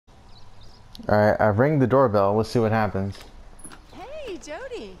Alright, I've ring the doorbell. Let's see what happens. Hey,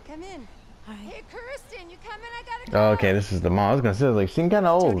 Jody, come in. Hi. Hey, Kirsten, you coming? I gotta Oh, go. okay, this is the mom. I was gonna say, like, she seemed kind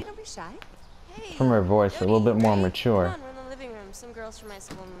of old. Jody, don't be shy. Hey, From her voice, a little bit more Ready? mature. Come on, we're in the living room. Some girls from my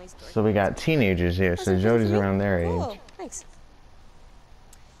school and my store. So we got teenagers here, so Jody's around their Cool. age. Thanks.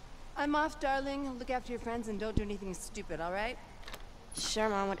 I'm off, darling. Look after your friends and don't do anything stupid, all right? Sure,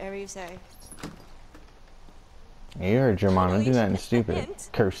 Mom. Whatever you say. You heard your mom. Don't do nothing stupid. Hint.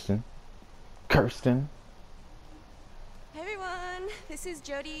 Kirsten. Kirsten. Hey, everyone. This is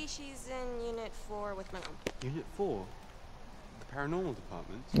Jody. She's in Unit 4 with my mom. Unit 4? The paranormal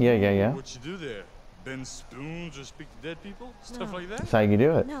department? Yeah. What you do there? Bend spoons or speak to dead people? Stuff like that? That's how you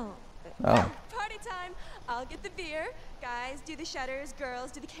do it. No. Oh. Party time. I'll get the beer. Guys, do the shutters.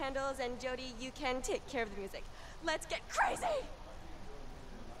 Girls, do the candles. And Jody, you can take care of the music. Let's get crazy.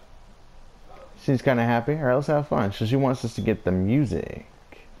 She's kind of happy. Alright, let's have fun. So she wants us to get the music.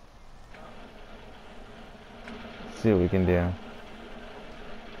 Let's see what we can do.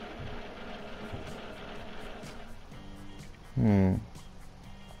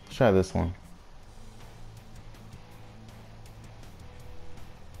 Let's try this one.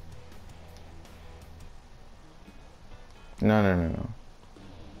 No.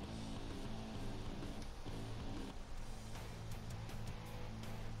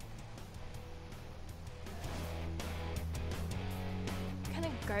 What kind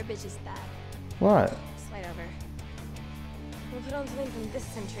of garbage is that? What? Slide over. We'll put on something from this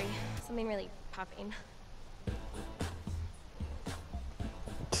century. Something really popping.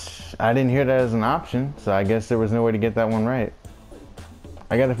 I didn't hear that as an option, so I guess there was no way to get that one right.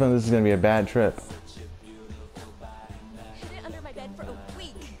 I got a feeling this is going to be a bad trip. Hid it under my bed for a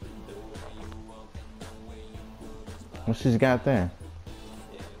week. What she's got there?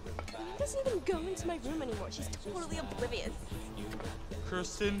 Mom doesn't even go into my room anymore. She's totally oblivious.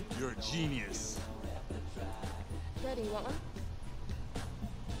 Kirsten, you're a genius. Jody, you want one?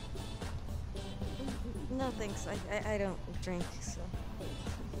 No, thanks. I don't drink, so.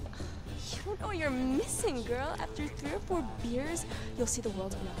 You don't know what you're missing, girl. After 3 or 4 beers, you'll see the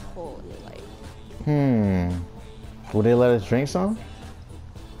world in a hole in your life. Will they let us drink some?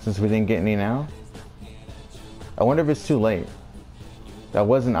 Since we didn't get any now? I wonder if it's too late. That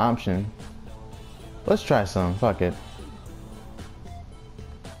was an option. Let's try some. Fuck it.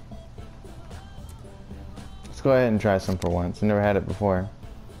 Let's go ahead and try some for once. I never had it before.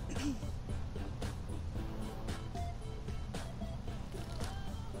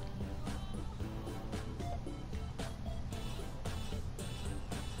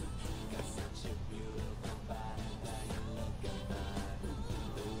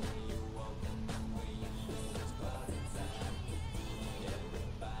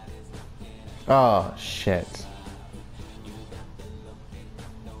 Oh, shit.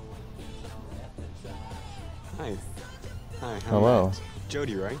 Hi. Hi, Hello. met.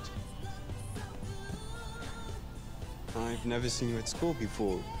 Jody, right? I've never seen you at school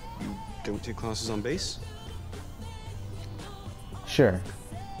before. You don't take classes on bass? Sure.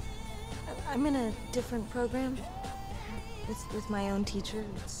 I'm in a different program. With my own teacher.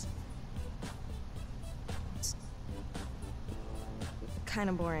 It's kind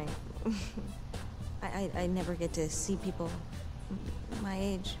of boring. I never get to see people my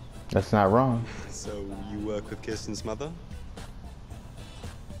age. That's not wrong. So you work with Kirsten's mother?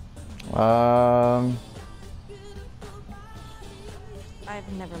 I've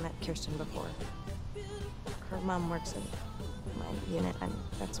never met Kirsten before. Her mom works in my unit, and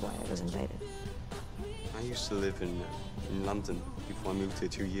that's why I was invited. I used to live in London before I moved here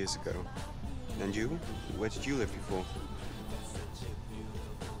 2 years ago. And you? Where did you live before?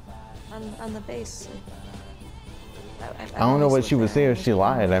 On the base. I don't know what she would say if she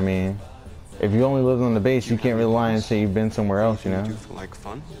lied. I mean, if you only lived on the base, you can't really lie and say you've been somewhere else, you know? Do for like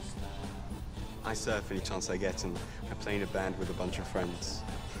fun? I surf any chance I get, and I play in a band with a bunch of friends.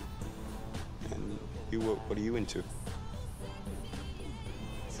 And you, what are you into?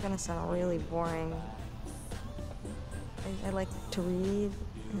 It's gonna sound really boring. I like to read,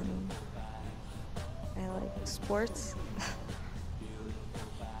 and I like sports.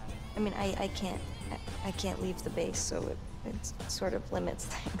 I mean, I can't leave the base, so it sort of limits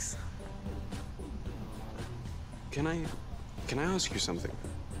things. Can I ask you something?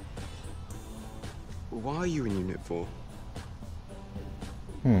 Why are you in Unit 4?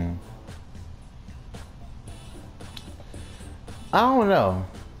 I don't know.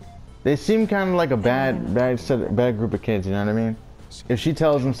 They seem kind of like a bad group of kids, you know what I mean? If she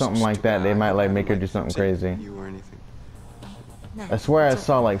tells them something like that, they might like make her do something crazy. You or anything? No, I swear I it's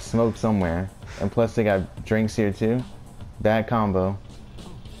saw okay. like smoke somewhere. And plus they got drinks here too. Bad combo.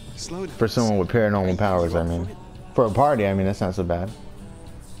 Slow down. For someone with paranormal powers, I mean. For a party, I mean, that's not so bad.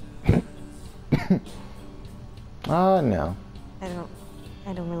 Oh, no.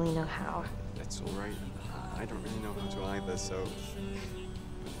 I don't really know how. That's all right. I don't really know how to either, so...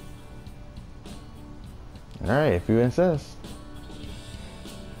 Alright, if you insist.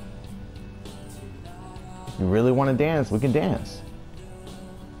 If you really want to dance, we can dance.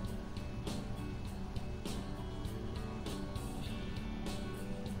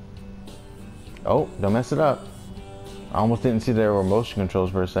 Oh, don't mess it up. I almost didn't see there were motion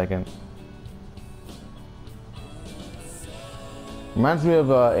controls for a second. Reminds me of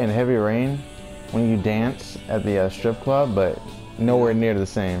in Heavy Rain, when you dance at the strip club, but nowhere near the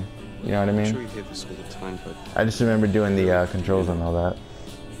same. You know what I I'm sure mean? you hear this all the time, but... I just remember doing the controls and all that.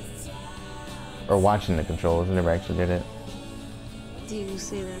 Or watching the controls, I never actually did it. Do you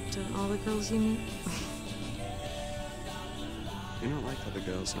say that to all the girls you meet? You're not like other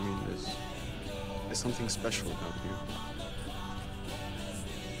girls. I mean, there's something special about you.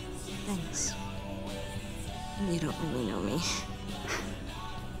 Thanks. You don't really know me.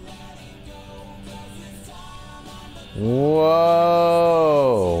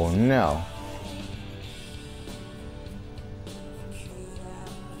 Whoa, no.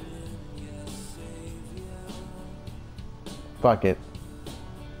 Fuck it.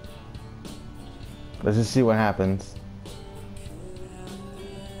 Let's just see what happens.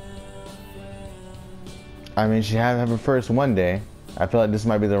 I mean, she had to have her first one day. I feel like this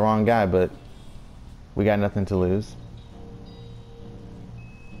might be the wrong guy, but we got nothing to lose.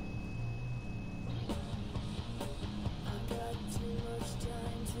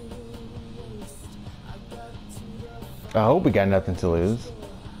 I hope we got nothing to lose.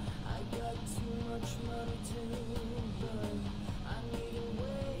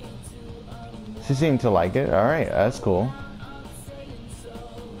 She seemed to like it. All right, that's cool.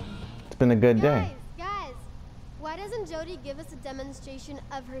 It's been a good day. Guys, why doesn't Jody give us a demonstration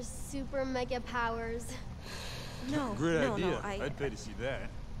of her super mega powers? No, Great no, idea. no, I'd pay to see that.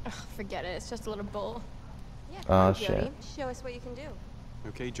 Ugh, forget it. It's just a little bull. Yeah, Oh, come on, shit. Jody. Show us what you can do.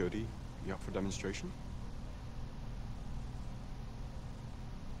 Okay, Jody, you up for demonstration?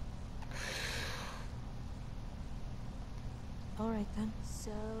 All right then.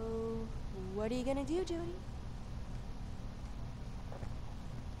 So, what are you gonna do, Jody?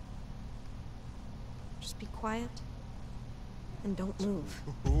 Just be quiet and don't move.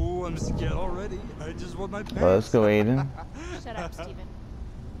 Oh, I'm scared already. I just want my pants. Well, let's go, Aiden. Shut up, Steven.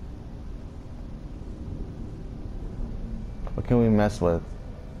 What can we mess with?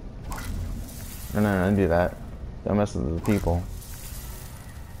 No, don't do that. Don't mess with the people.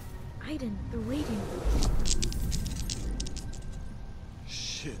 Aiden, they're waiting.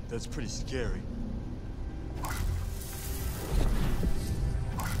 Shit, that's pretty scary.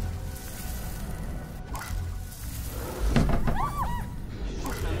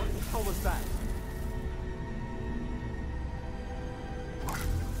 How was that?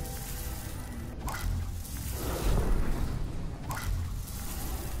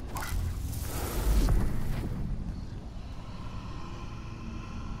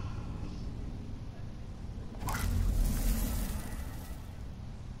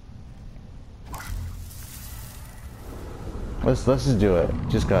 Let's just do it,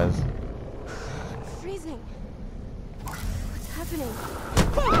 just cause. Freezing. What's happening?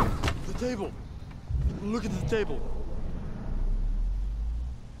 The table. Look at the table.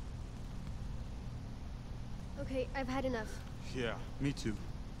 Okay, I've had enough. Yeah, me too.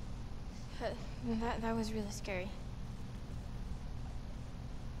 That was really scary.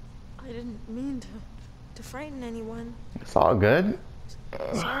 I didn't mean to frighten anyone. It's all good.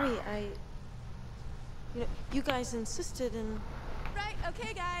 Sorry, you guys insisted and... Right,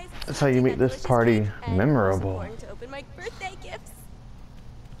 okay, guys. That's how you make this Delicious party cake, and memorable. most important, to open my birthday gifts.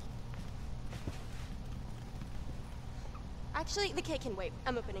 Actually, the cake can wait.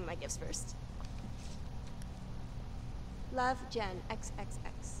 I'm opening my gifts first. Love, Jen,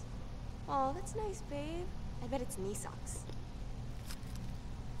 XXX. Oh, that's nice, babe. I bet it's knee socks.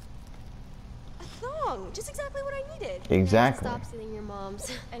 A thong! Just exactly what I needed. Exactly. Stop stealing your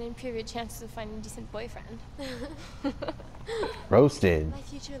mom's. And improve your chances of finding a decent boyfriend. Roasted. My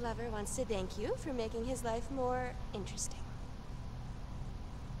future lover wants to thank you for making his life more interesting.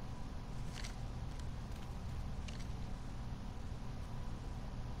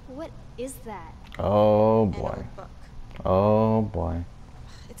 What is that? Oh And boy. a book. Oh boy.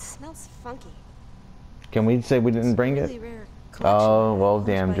 It smells funky. Can we say we didn't bring Really it? rare Oh, well,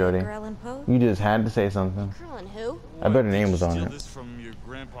 collection damn, by Jody. Edgar Allan Poe. You just had to say something. Girl and who? I bet her Did name you was on steal it. this from your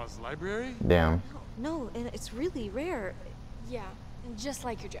grandpa's library? Damn. No, and it's really rare. Yeah, Just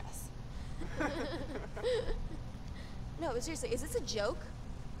like your dress. No, seriously, is this a joke?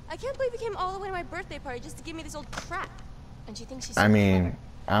 I can't believe you came all the way to my birthday party just to give me this old crap. And she thinks she's I so mean, clever.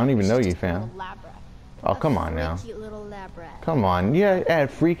 I don't even know She's you, just a little fam. lab rat. Oh, come on now. Cute little lab rat. Come on. Yeah,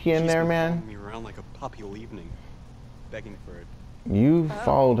 add freaky in She's there, been man. following me around like a puppy all evening, begging for it. You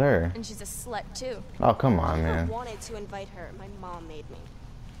followed her. And she's a slut, too. Oh, come on, I man. wanted to invite her. My mom made me.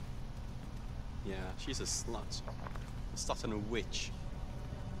 Yeah, she's a slut. A slut and a witch.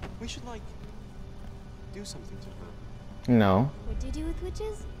 We should, like, do something to her. No. What do you do with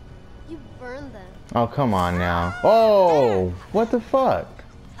witches? You burn them. Oh, come on now. Oh, what the fuck?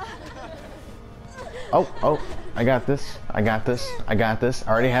 Oh, I got this. I got this. I got this.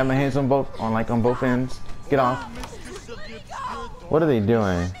 I already have my hands on both, on both ends. Get off. What are they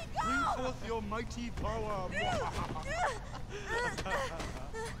doing? Bring forth your mighty power.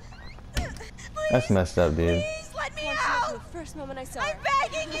 That's messed up, dude. Please let me out! The first moment I saw her. I'm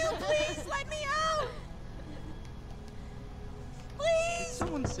begging you, please let me out! Did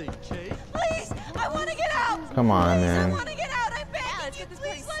someone say cake? Please! I want to get out! Come on, I man. want to get out! I'm begging you,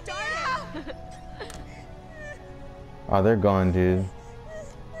 please let me out! Oh, they're gone, dude.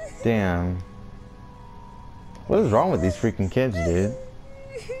 Damn. What is wrong with these freaking kids, dude?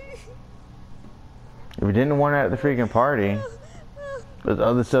 If you didn't want her at the freaking party, there's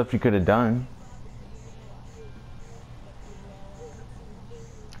other stuff you could have done.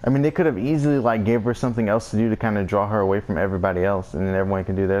 I mean, they could have easily, like, gave her something else to do to kind of draw her away from everybody else, and then everyone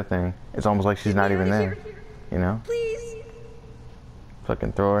can do their thing. It's almost like she's not even there, you know? Please!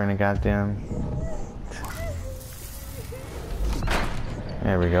 Fucking throw her in a goddamn...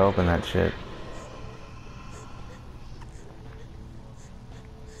 There we go, open that shit.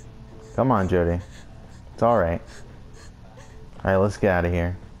 Come on, Jody. It's alright. Alright, let's get out of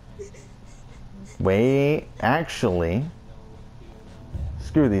here. Wait, actually...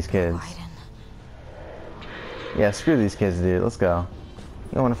 Screw these kids. Yeah, screw these kids, dude. Let's go.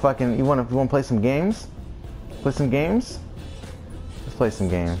 You wanna play some games? Play some games? Let's play some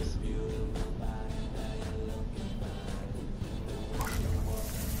games.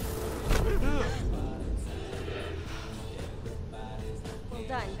 Well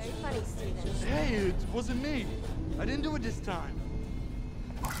done. Very funny, Steven. Hey, it wasn't me. I didn't do it this time.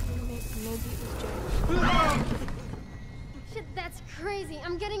 Maybe it was Joe. Shit, that's crazy.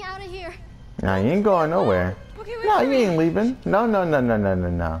 I'm getting out of here. Nah, you ain't going nowhere. Okay, wait No, for you me. ain't leaving. No. No.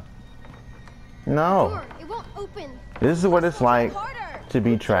 Door, it won't open. This is what it's like Harder! to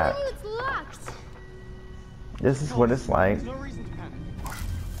be trapped. Oh, it's locked. This is what it's like There's no reason to panic.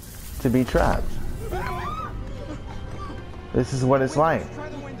 to be trapped. This is what it's like. Try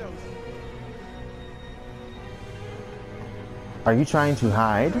the windows. Are you trying to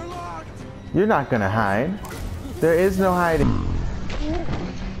hide? They're locked. You're not gonna hide. There is no hiding.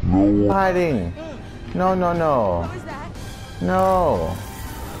 No hiding. No. What was that? No.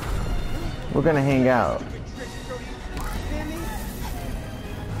 We're gonna hang out. Good trick, Jody. Hear me?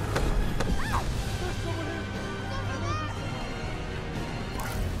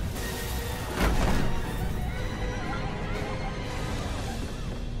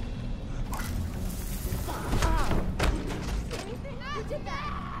 You did that.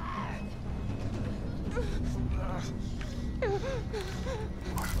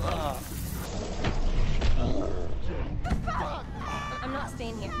 I'm not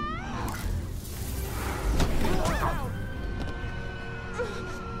staying here.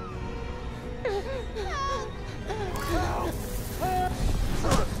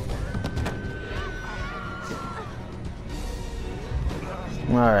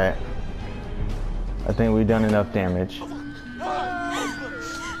 Alright. I think we've done enough damage.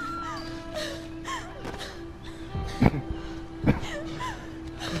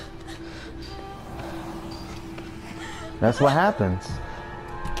 That's what happens.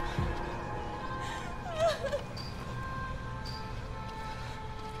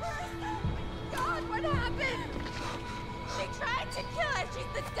 God, what happened? They tried to kill her. She's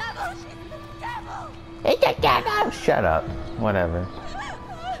the devil. She's the devil. Shut up. Whatever.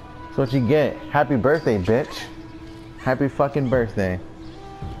 That's what you get. Happy birthday, bitch. Happy fucking birthday.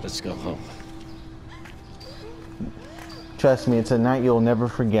 Let's go home. Trust me, it's a night you'll never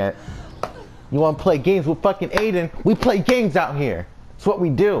forget. You want to play games with fucking Aiden? We play games out here. It's what we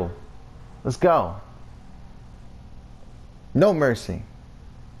do. Let's go. No mercy.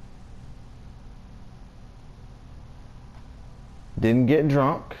 Didn't get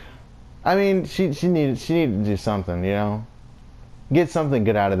drunk. I mean, she needed to do something, you know? Get something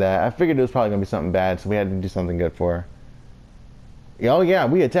good out of that. I figured it was probably going to be something bad, so we had to do something good for her. Oh yeah,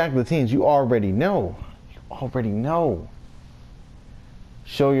 we attacked the teens. You already know. You already know.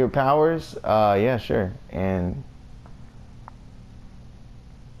 Show your powers? Yeah, sure. And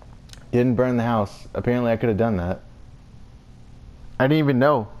didn't burn the house. Apparently I could have done that. I didn't even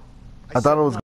know. I thought it was